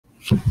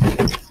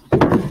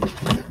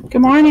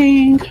Good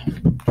morning.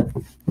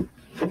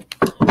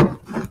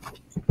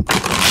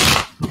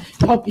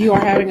 Hope you are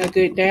having a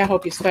good day. I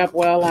hope you slept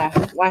well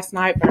last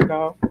night,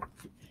 Virgo.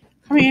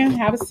 Come in,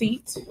 have a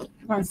seat.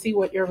 We're going to see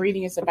what your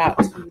reading is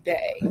about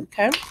today.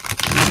 Okay?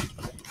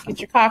 Get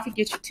your coffee,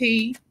 get your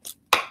tea,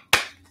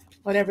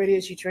 whatever it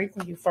is you drink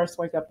when you first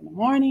wake up in the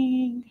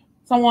morning.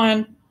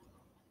 Someone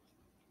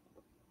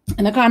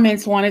in the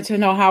comments wanted to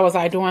know how was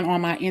I doing on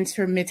my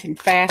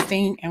intermittent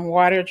fasting and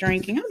water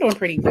drinking. I'm doing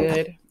pretty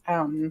good.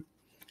 Had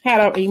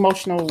an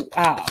emotional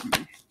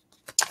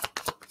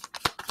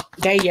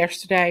day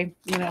yesterday,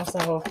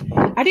 so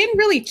I didn't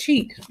really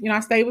cheat. I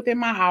stayed within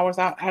my hours.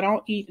 I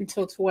don't eat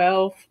until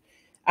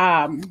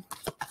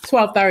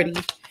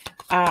 12:30,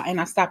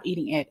 and I stopped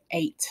eating at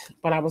 8.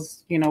 But I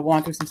was,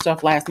 going through some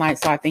stuff last night,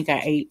 so I think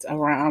I ate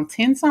around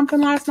 10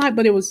 something last night,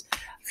 but it was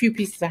a few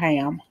pieces of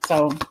ham,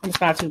 so it's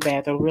not too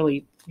bad though.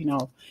 Really,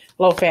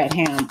 low fat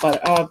ham,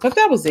 but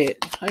that was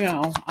it. I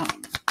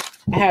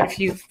had a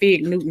few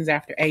fig Newtons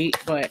after 8,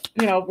 but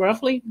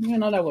roughly,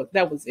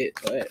 that was it.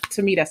 But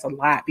to me, that's a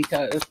lot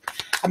because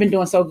I've been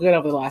doing so good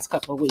over the last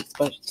couple of weeks.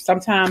 But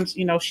sometimes,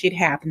 shit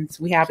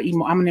happens.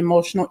 I'm an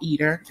emotional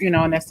eater,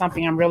 and that's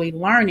something I'm really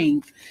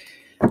learning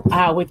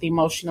with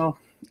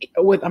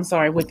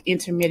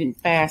intermittent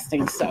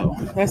fasting. So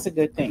that's a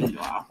good thing,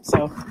 y'all.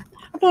 So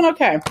I'm doing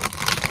okay.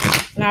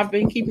 And I've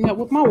been keeping up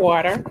with my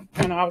water.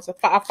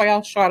 I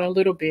fell short a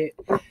little bit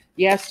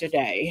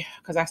yesterday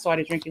because I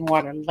started drinking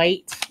water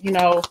late.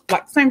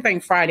 Like same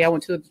thing Friday. I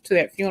went to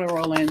that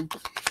funeral and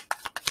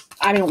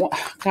I didn't want.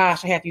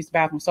 Gosh, I had to use the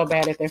bathroom so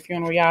bad at that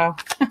funeral, y'all.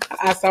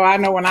 So I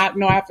know when I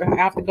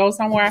have to go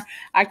somewhere,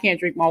 I can't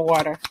drink my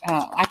water.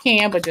 I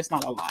can, but just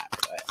not a lot.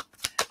 But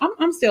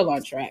I'm still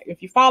on track.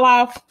 If you fall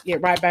off, get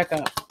right back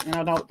up.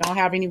 Don't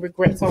have any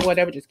regrets or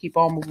whatever. Just keep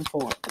on moving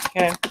forward.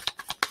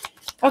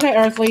 Okay,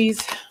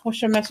 Earthlies,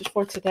 what's your message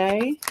for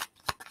today?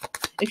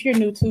 If you're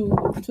new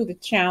to the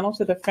channel,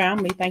 to the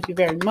family, thank you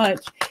very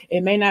much.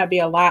 It may not be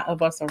a lot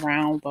of us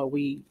around, but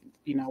we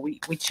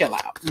chill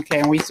out, okay,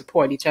 and we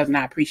support each other, and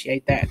I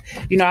appreciate that.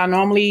 I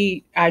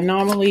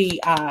normally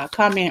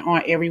comment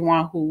on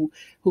everyone who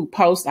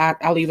posts.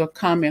 I'll leave a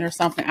comment or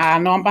something. I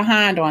know I'm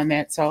behind on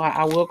that, so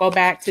I will go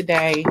back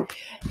today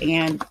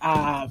and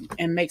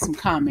make some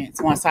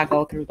comments once I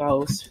go through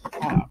those.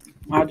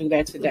 I'll do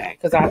that today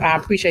because I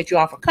appreciate you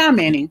all for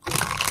commenting.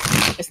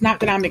 It's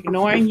not that I'm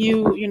ignoring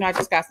you. I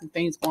just got some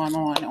things going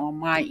on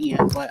my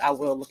end, but I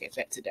will look at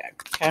that today.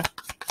 Okay.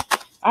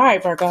 All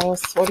right,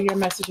 Virgos, what are your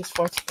messages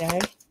for today?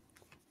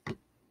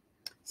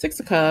 6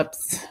 of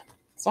Cups.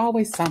 It's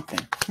always something.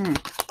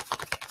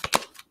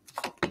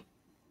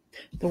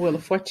 The Wheel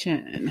of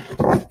Fortune.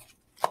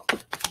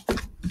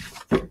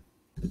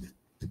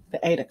 The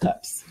 8 of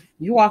Cups.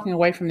 You're walking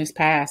away from this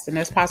past, and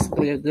that's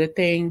possibly a good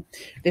thing.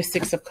 This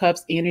 6 of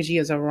Cups energy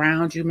is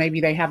around you.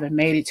 Maybe they haven't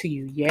made it to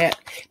you yet,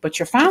 but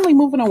you're finally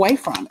moving away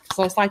from it.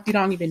 So it's like you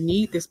don't even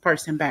need this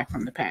person back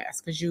from the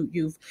past because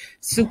you've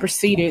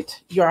superseded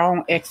your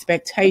own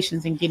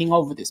expectations in getting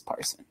over this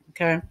person.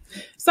 Okay,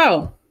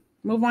 so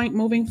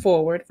moving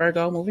forward,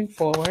 Virgo, moving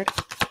forward.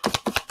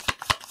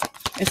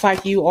 It's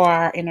like you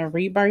are in a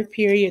rebirth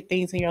period.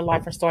 Things in your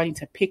life are starting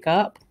to pick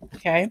up.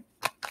 Okay.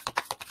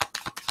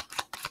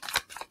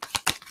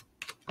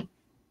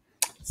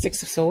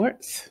 6 of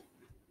Swords.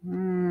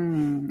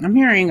 I'm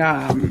hearing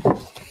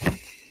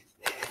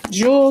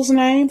Jewel's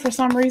name for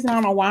some reason. I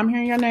don't know why I'm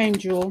hearing your name,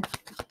 Jewel.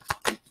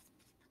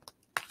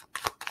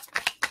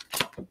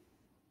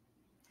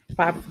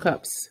 5 of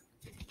Cups.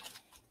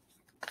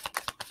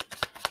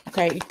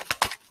 Okay,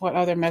 what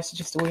other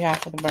messages do we have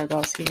for the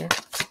Virgos here?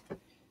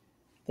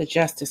 The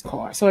Justice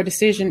card. So a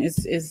decision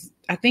is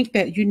I think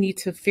that you need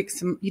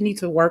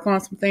to work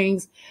on some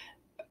things.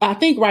 I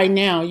think right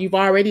now you've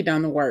already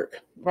done the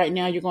work. Right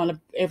now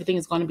everything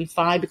is going to be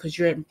fine because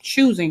you're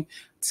choosing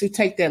to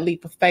take that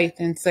leap of faith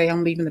and say,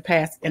 I'm leaving the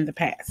past in the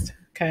past.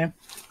 Okay.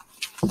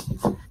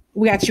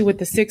 We got you with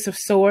the 6 of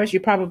Swords.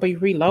 You're probably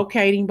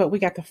relocating, but we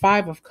got the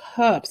 5 of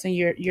Cups and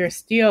you're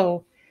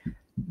still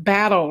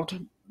battled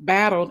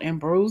and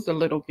bruised a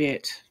little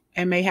bit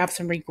and may have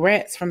some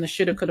regrets from the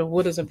shoulda, coulda,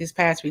 wouldas of this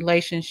past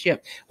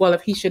relationship. Well,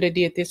 if he should have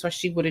did this or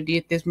she would have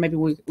did this, maybe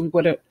we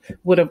would have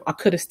or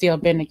could have still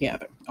been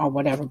together or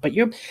whatever. But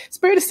your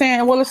spirit is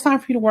saying, well, it's time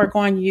for you to work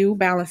on you,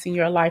 balancing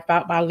your life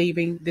out by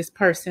leaving this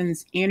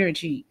person's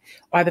energy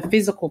or the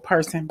physical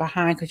person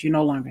behind because you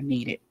no longer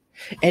need it.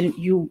 And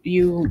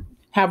you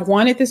have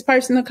wanted this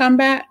person to come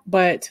back,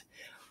 but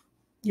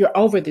you're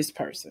over this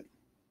person.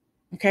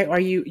 Okay, or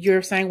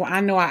you're saying, well,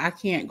 I know I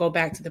can't go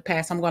back to the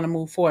past. I'm going to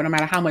move forward no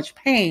matter how much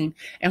pain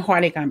and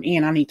heartache I'm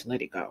in. I need to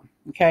let it go.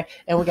 Okay,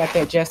 and we got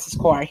that Justice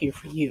card here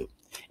for you.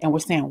 And we're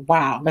saying,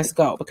 wow, let's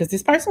go. Because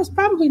this person was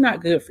probably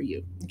not good for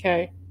you.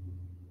 Okay,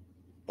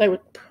 they were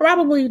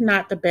probably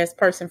not the best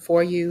person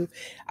for you.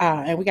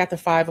 And we got the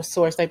 5 of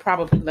Swords. They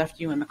probably left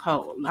you in the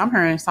cold. I'm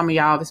hearing some of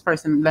y'all, this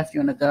person left you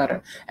in the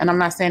gutter. And I'm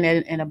not saying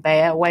that in a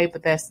bad way,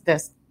 but that's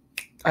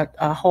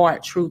a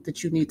hard truth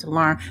that you need to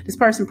learn. This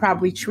person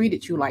probably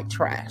treated you like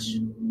trash.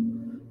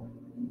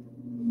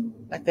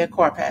 Let that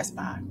car pass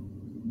by.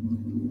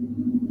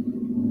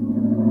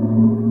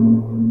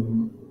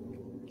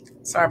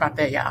 Sorry about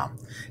that, y'all.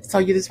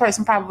 So this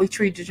person probably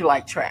treated you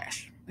like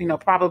trash.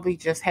 Probably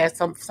just had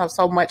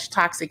so much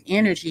toxic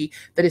energy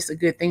that it's a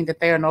good thing that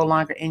they are no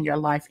longer in your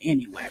life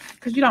anyway.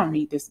 Because you don't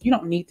need this. You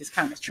don't need this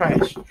kind of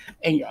trash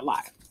in your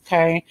life.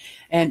 Okay.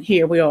 And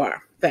here we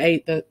are.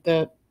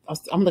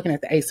 I'm looking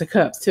at the Ace of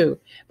Cups too,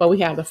 but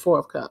we have the Four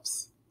of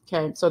Cups.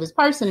 Okay. So this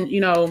person,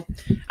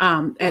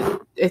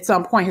 at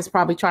some point has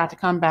probably tried to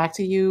come back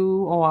to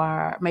you,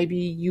 or maybe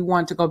you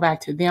want to go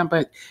back to them,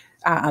 but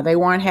they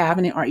weren't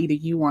having it, or either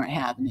you weren't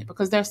having it,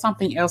 because there's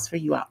something else for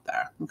you out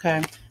there.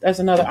 Okay. There's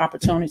another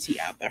opportunity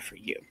out there for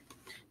you.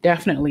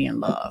 Definitely in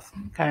love.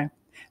 Okay.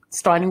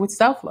 Starting with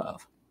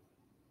self-love.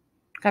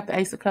 Got the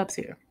Ace of Cups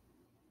here.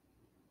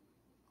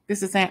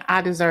 This is saying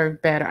I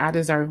deserve better. I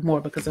deserve more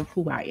because of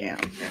who I am.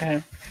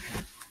 Okay.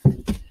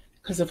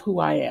 Because of who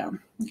I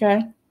am.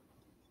 Okay.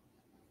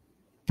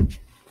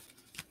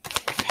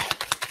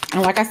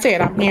 And like I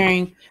said, I'm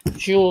hearing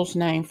Jules'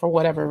 name for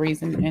whatever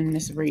reason in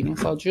this reading.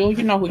 So, Jules,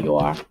 you know who you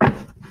are.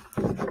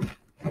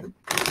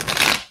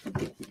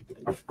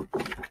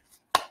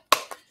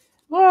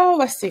 Well,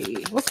 let's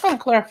see. Let's kind of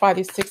clarify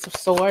this Six of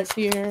Swords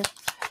here.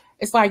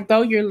 It's like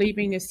though you're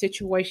leaving this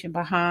situation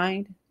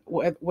behind,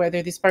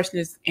 whether this person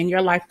is in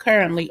your life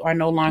currently or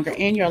no longer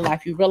in your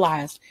life, you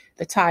realize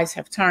the tides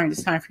have turned.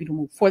 It's time for you to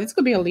move forward. This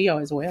could be a Leo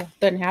as well.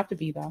 Doesn't have to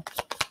be, though.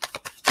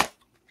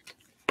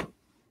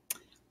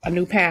 A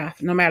new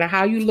path. No matter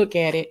how you look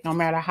at it, no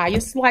matter how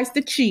you slice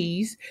the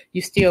cheese,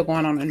 you're still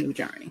going on a new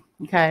journey.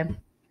 Okay.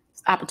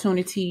 This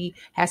opportunity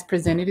has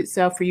presented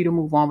itself for you to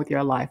move on with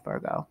your life,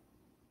 Virgo.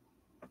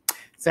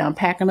 So I'm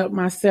packing up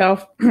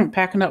myself,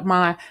 packing up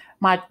my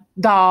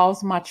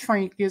dolls, my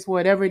trinkets,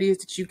 whatever it is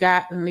that you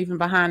got, and leaving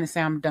behind and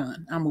say, I'm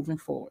done. I'm moving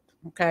forward.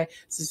 Okay.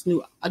 This is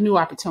a new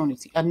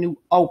opportunity, a new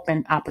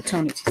open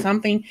opportunity.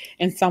 Something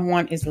and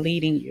someone is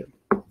leading you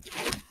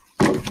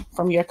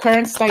from your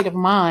current state of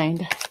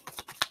mind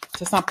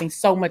to something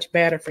so much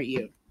better for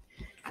you.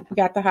 We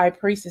got the High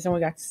Priestess and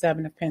we got the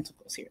Seven of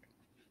Pentacles here.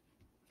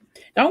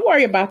 Don't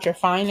worry about your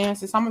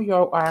finances. Some of you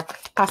are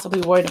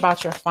possibly worried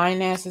about your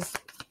finances.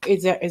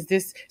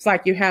 It's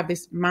like you have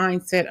this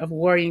mindset of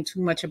worrying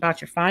too much about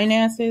your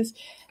finances.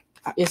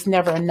 It's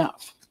never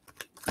enough.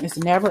 It's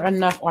never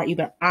enough, or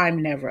either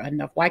I'm never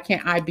enough. Why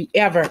can't I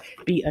ever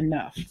be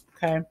enough?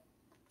 Okay.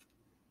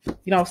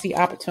 You don't see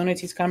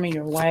opportunities coming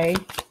your way.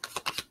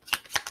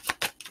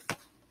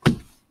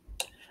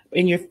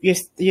 And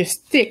you're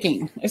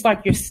sticking. It's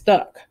like you're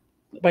stuck,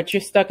 but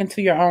you're stuck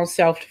into your own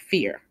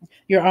self-fear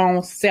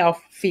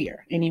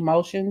and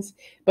emotions.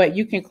 But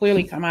you can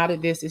clearly come out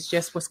of this. It's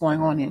just what's going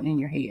on in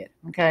your head.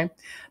 Okay.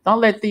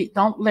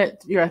 Don't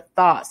let your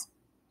thoughts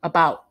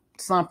about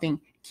something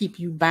keep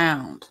you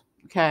bound.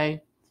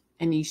 Okay.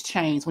 In these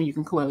chains when you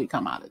can clearly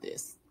come out of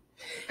this.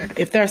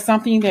 If there's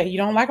something that you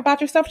don't like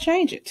about yourself,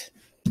 change it.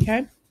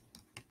 Okay.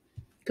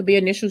 Could be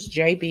initials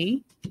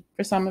JB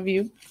for some of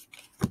you.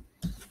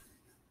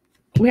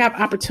 We have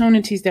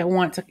opportunities that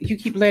you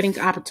keep letting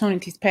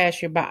opportunities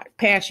pass you by.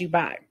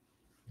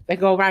 They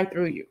go right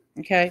through you.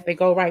 Okay. They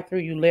go right through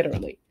you,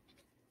 literally.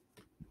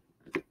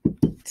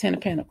 Ten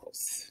of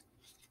Pentacles.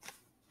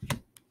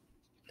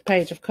 The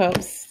Page of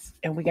Cups.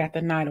 And we got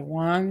the Knight of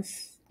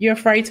Wands. You're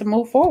afraid to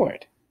move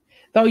forward.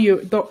 Though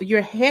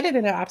you're headed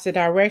in the opposite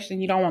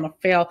direction, you don't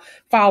want to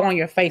fall on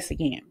your face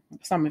again.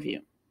 Some of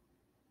you.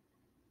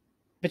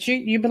 But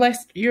you're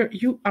blessed. I'm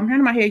hearing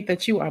in my head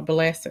that you are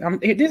blessed.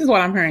 This is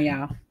what I'm hearing,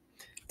 y'all.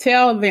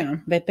 Tell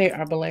them that they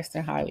are blessed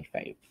and highly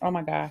favored. Oh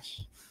my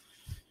gosh.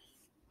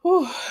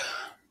 Whew.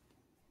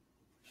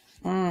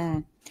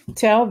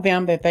 Tell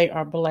them that they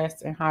are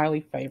blessed and highly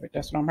favored.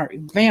 That's what I'm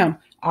hearing. Them,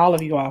 all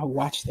of you all who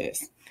watch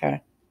this.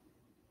 Okay.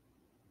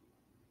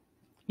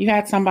 You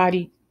had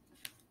somebody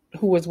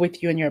who was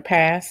with you in your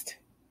past.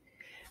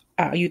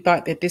 You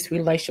thought that this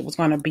relationship was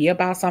going to be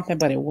about something,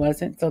 but it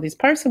wasn't. So this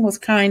person was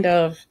kind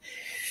of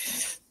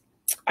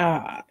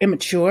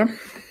immature.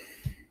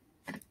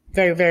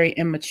 Very, very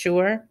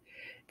immature.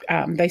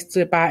 They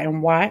stood by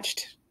and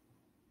watched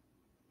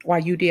while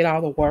you did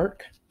all the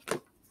work.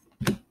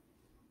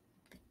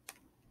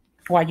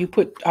 While you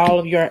put all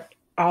of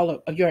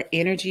your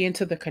energy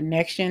into the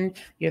connection,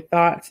 your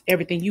thoughts,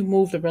 everything. You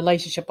moved the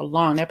relationship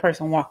along. That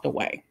person walked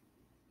away.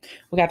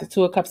 We got the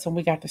Two of Cups and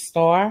we got the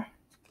Star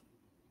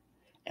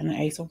and the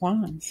Ace of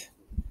Wands.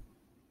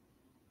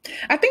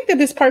 I think that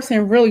this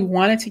person really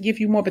wanted to give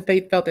you more, but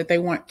they felt that they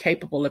weren't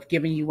capable of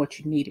giving you what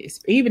you needed,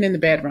 even in the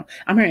bedroom.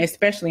 I'm hearing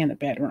especially in the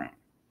bedroom,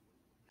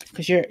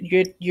 because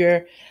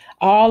you're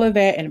all of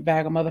that in a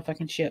bag of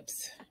motherfucking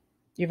chips.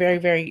 You're very,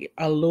 very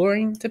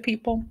alluring to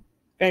people,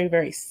 very,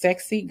 very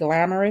sexy,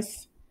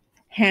 glamorous,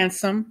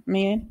 handsome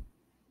men.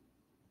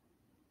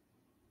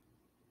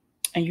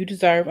 And you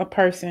deserve a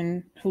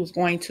person who's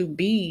going to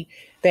be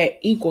that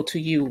equal to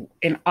you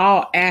in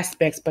all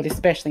aspects, but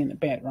especially in the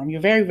bedroom. You're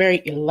very,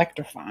 very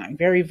electrifying,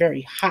 very,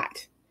 very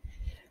hot.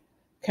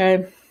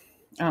 Okay.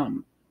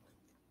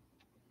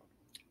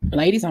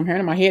 Ladies, I'm hearing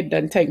in my head, it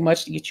doesn't take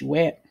much to get you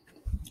wet.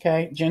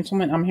 Okay,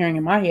 gentlemen, I'm hearing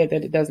in my head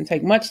that it doesn't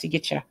take much to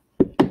get you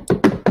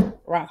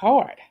rock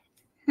hard.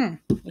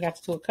 We got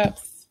the Two of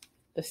Cups,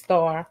 the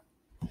Star,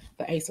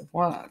 the Ace of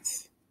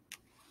Wands.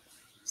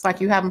 It's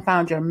like you haven't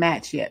found your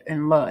match yet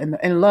in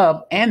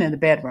love and in the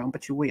bedroom,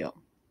 but you will.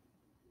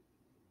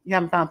 You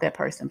haven't found that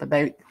person, but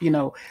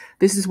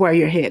this is where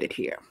you're headed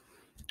here.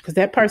 Because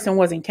that person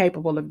wasn't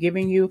capable of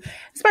giving you.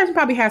 This person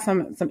probably has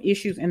some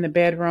issues in the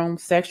bedroom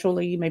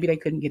sexually. Maybe they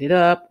couldn't get it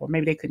up, or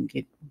maybe they couldn't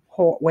get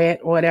wet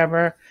or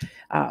whatever.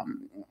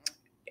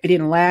 It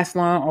didn't last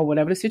long, or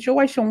whatever the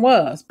situation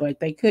was. But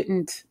they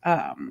couldn't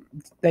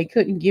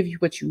give you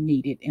what you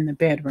needed in the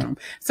bedroom.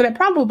 So that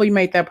probably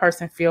made that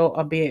person feel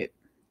a bit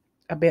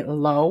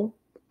low.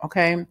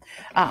 Okay,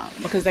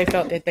 because they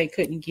felt that they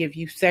couldn't give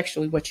you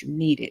sexually what you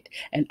needed,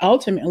 and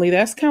ultimately,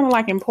 that's kind of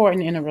like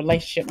important in a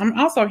relationship. I'm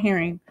also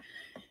hearing.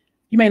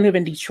 You may live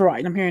in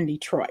Detroit. I'm here in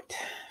Detroit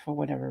for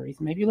whatever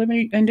reason. Maybe you live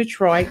in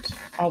Detroit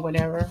or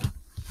whatever,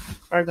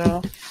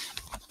 Virgo.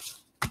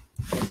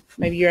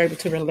 Maybe you're able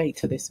to relate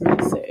to this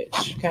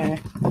message, okay?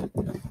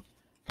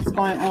 What's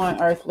going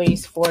on,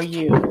 Earthlies, for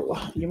you?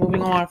 You're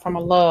moving on from a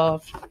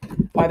love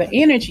or the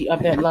energy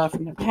of that love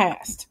from the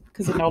past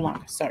because it no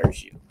longer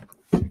serves you.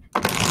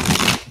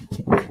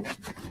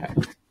 Okay.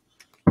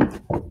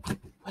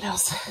 What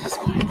else is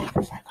going on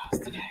for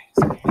Virgos today?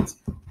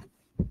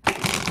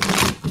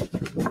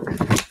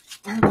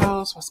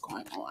 Virgos, what's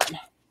going on?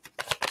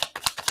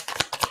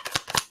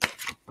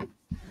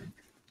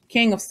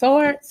 King of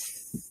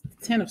Swords,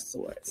 Ten of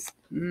Swords.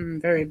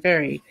 Very,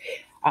 very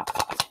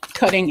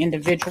cutting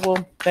individual.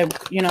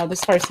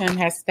 This person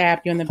has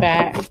stabbed you in the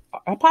back,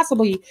 or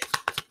possibly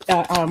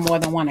on more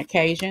than one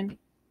occasion.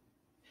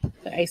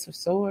 The Ace of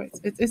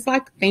Swords. It's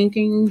like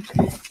thinking,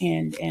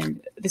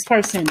 and this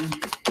person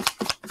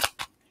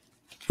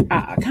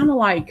kind of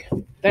like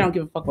they don't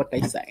give a fuck what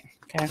they say,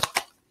 okay,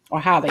 or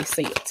how they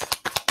see it.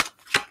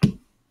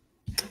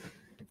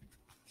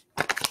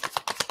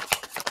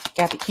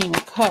 Got the King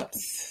of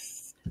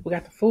Cups. We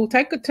got the Fool.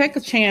 Take a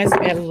chance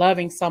at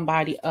loving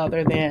somebody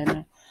other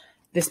than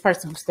this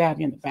person who stabbed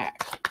you in the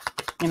back.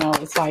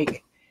 It's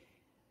like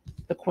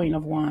the Queen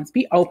of Wands.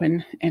 Be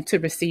open and to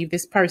receive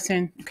this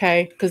person,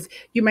 okay? Because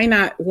you may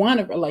not want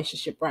a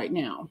relationship right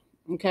now,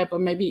 okay?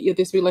 But maybe if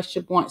this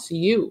relationship wants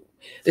you.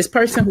 This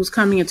person who's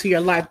coming into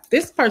your life,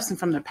 this person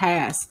from the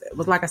past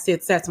was, like I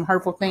said some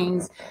hurtful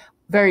things,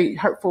 very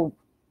hurtful,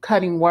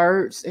 cutting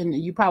words, and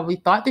you probably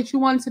thought that you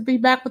wanted to be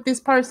back with this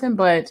person,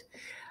 but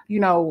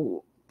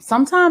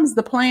sometimes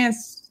the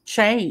plans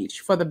change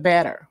for the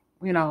better.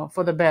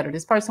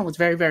 This person was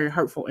very, very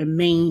hurtful and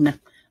mean.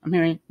 I'm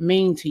hearing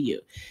mean to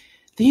you.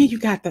 Then you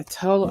got the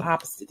total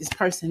opposite. This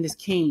person, this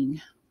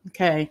king,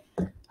 okay,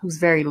 who's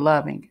very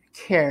loving,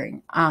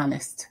 caring,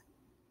 honest,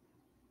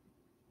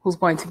 who's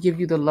going to give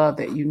you the love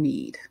that you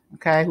need,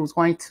 okay, who's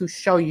going to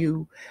show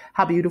you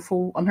how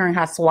beautiful, I'm hearing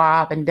how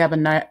suave and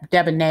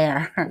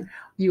debonair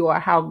you are,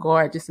 how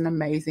gorgeous and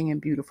amazing and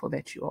beautiful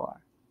that you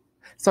are.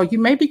 So you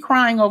may be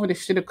crying over the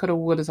shoulda, coulda,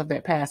 wouldas of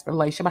that past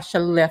relationship. I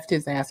should have left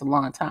his ass a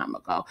long time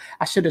ago.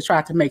 I should have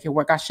tried to make it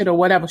work. I should have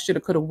whatever, shoulda,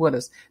 coulda,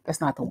 wouldas.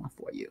 That's not the one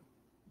for you.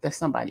 That's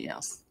somebody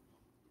else.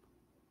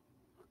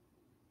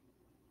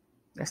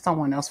 There's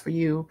someone else for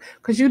you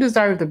because you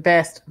deserve the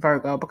best,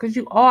 Virgo, because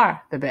you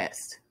are the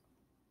best.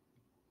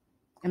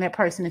 And that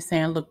person is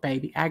saying, look,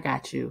 baby, I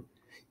got you.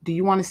 Do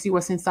you want to see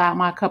what's inside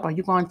my cup? Are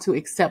you going to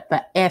accept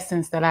the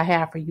essence that I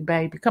have for you,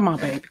 baby? Come on,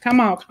 baby. Come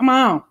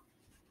on.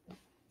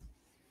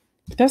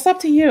 That's up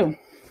to you.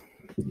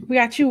 We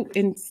got you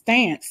in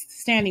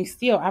standing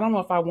still. I don't know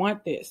if I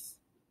want this.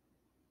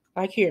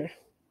 Like here.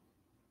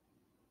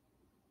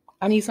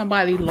 I need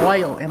somebody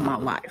loyal in my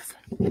life.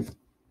 I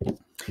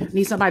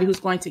need somebody who's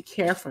going to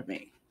care for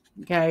me,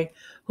 okay?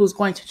 Who's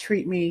going to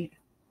treat me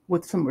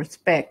with some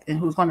respect and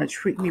who's going to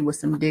treat me with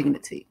some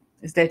dignity.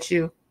 Is that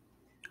you?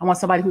 I want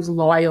somebody who's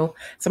loyal,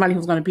 somebody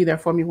who's going to be there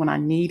for me when I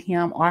need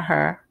him or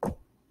her.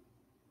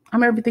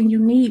 I'm everything you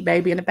need,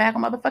 baby. In the bag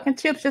of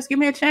motherfucking chips, just give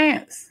me a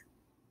chance.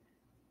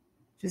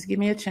 Just give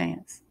me a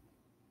chance.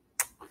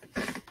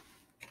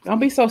 Don't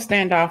be so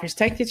standoffish.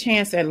 Take your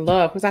chance at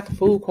love. Because I got the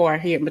Fool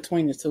card here in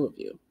between the two of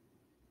you.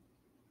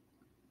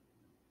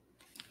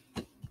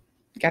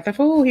 Got the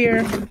Fool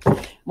here.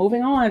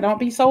 Moving on. Don't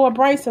be so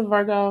abrasive,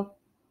 Virgo.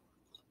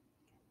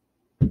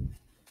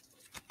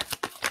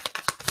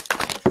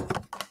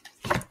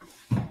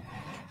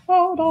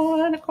 Hold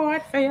on. The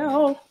card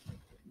failed.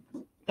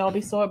 Don't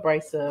be so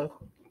abrasive.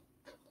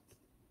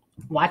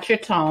 Watch your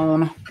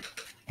tone.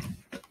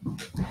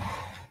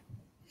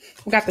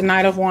 We got the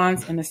Knight of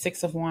Wands and the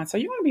Six of Wands. So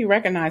you're going to be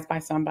recognized by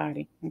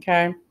somebody,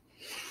 okay?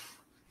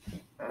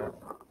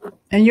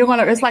 And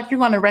it's like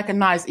you're going to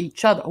recognize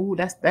each other. Oh,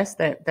 that's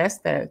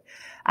that.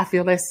 I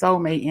feel that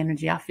soulmate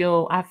energy. I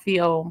feel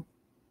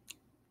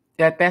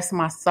that that's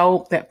my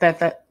soul,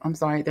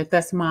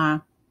 that's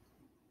my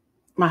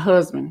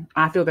husband.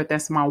 I feel that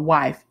that's my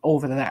wife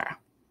over there.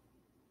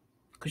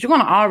 Because you're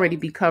going to already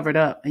be covered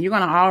up and you're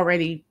going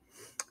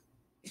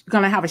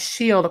to have a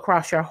shield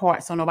across your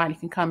heart so nobody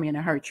can come in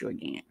and hurt you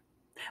again.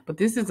 But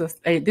this is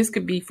this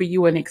could be for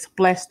you an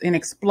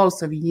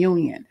explosive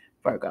union,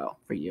 Virgo,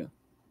 for you.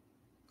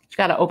 You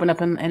got to open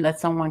up and let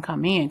someone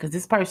come in, because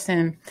this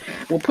person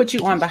will put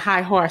you on the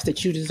high horse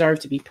that you deserve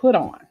to be put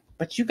on.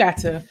 But you got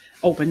to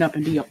open up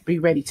and be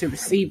ready to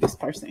receive this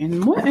person in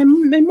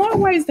more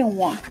ways than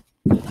one.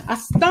 I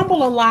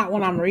stumble a lot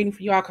when I'm reading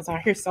for y'all because I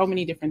hear so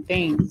many different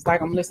things. It's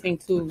like I'm listening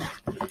to,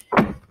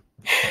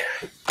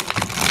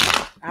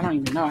 I don't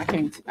even know. I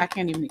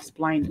can't even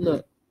explain.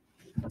 Look,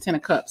 10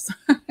 of Cups.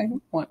 I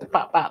want to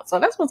pop out. So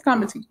that's what's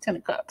coming to you, 10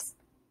 of Cups.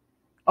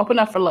 Open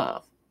up for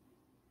love.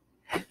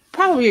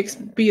 Probably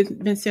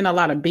been seeing a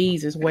lot of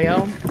bees as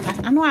well.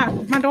 I know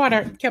my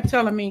daughter kept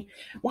telling me,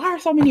 why are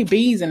so many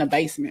bees in the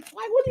basement?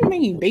 Like, what do you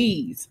mean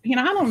bees?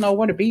 I don't know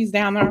where the bees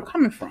down there are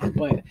coming from,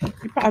 but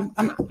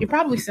you're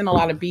probably seeing a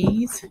lot of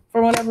bees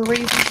for whatever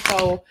reason.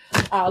 So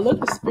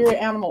look the spirit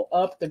animal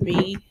up, the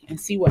bee, and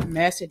see what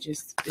message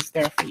is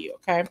there for you,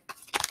 okay?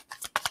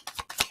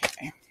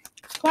 Okay.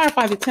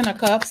 Clarify the 10 of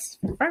Cups,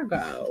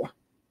 Virgo.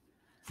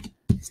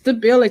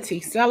 Stability,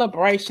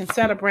 celebration,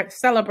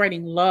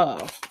 celebrating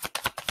love.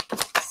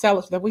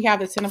 We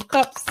have the 10 of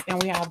Cups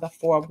and we have the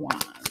 4 of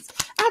Wands.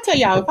 I'll tell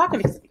y'all, if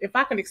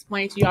I could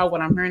explain to y'all what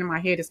I'm hearing in my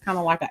head, it's kind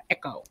of like an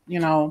echo, I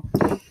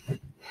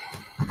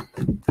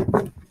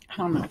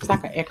don't know. It's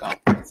like an echo.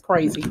 It's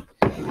crazy.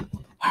 All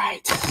right.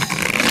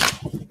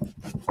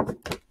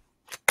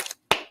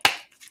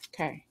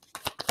 Okay.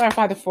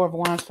 Clarify the 4 of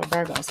Wands for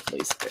Virgos,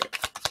 please, Spirit.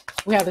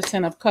 We have the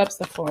 10 of Cups,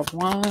 the 4 of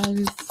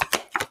Wands,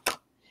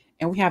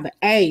 and we have the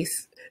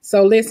Ace.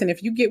 So listen,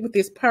 if you get with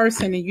this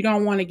person and you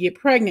don't want to get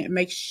pregnant,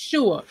 make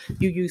sure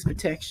you use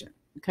protection,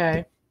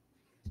 okay?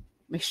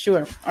 Make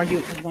sure. Are you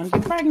going to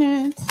get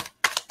pregnant?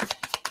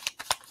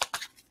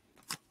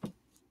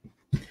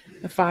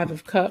 The 5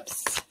 of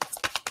Cups.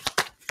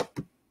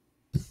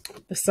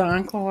 The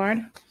Sun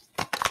card.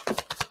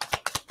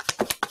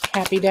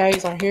 Happy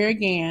days are here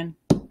again.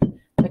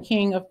 The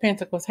King of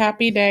Pentacles.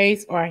 Happy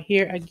days are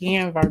here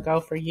again, Virgo,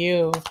 for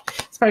you.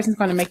 This person's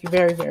going to make you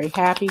very, very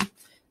happy.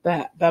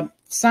 The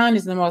Sun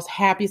is the most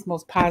happiest,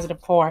 most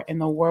positive part in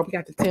the world. We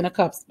got the 10 of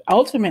Cups.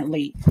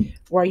 Ultimately,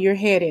 where you're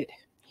headed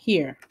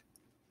here,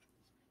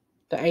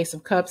 the Ace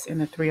of Cups and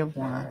the 3 of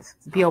Wands.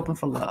 Be open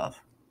for love.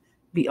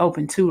 Be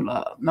open to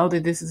love. Know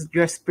that this is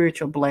your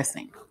spiritual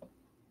blessing.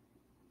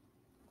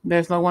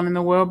 There's no one in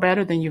the world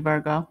better than you,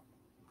 Virgo.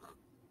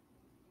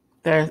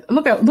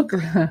 Look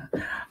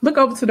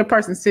over to the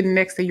person sitting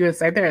next to you and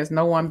say, there is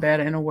no one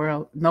better in the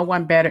world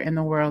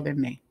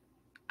than me.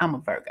 I'm a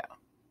Virgo.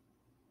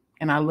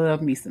 And I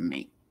love me some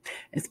me.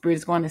 And Spirit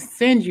is going to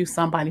send you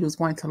somebody who's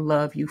going to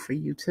love you for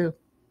you too.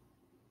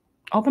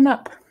 Open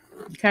up.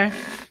 Okay?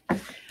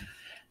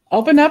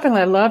 Open up and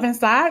let love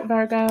inside,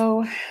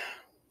 Virgo.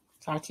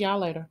 Talk to y'all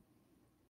later.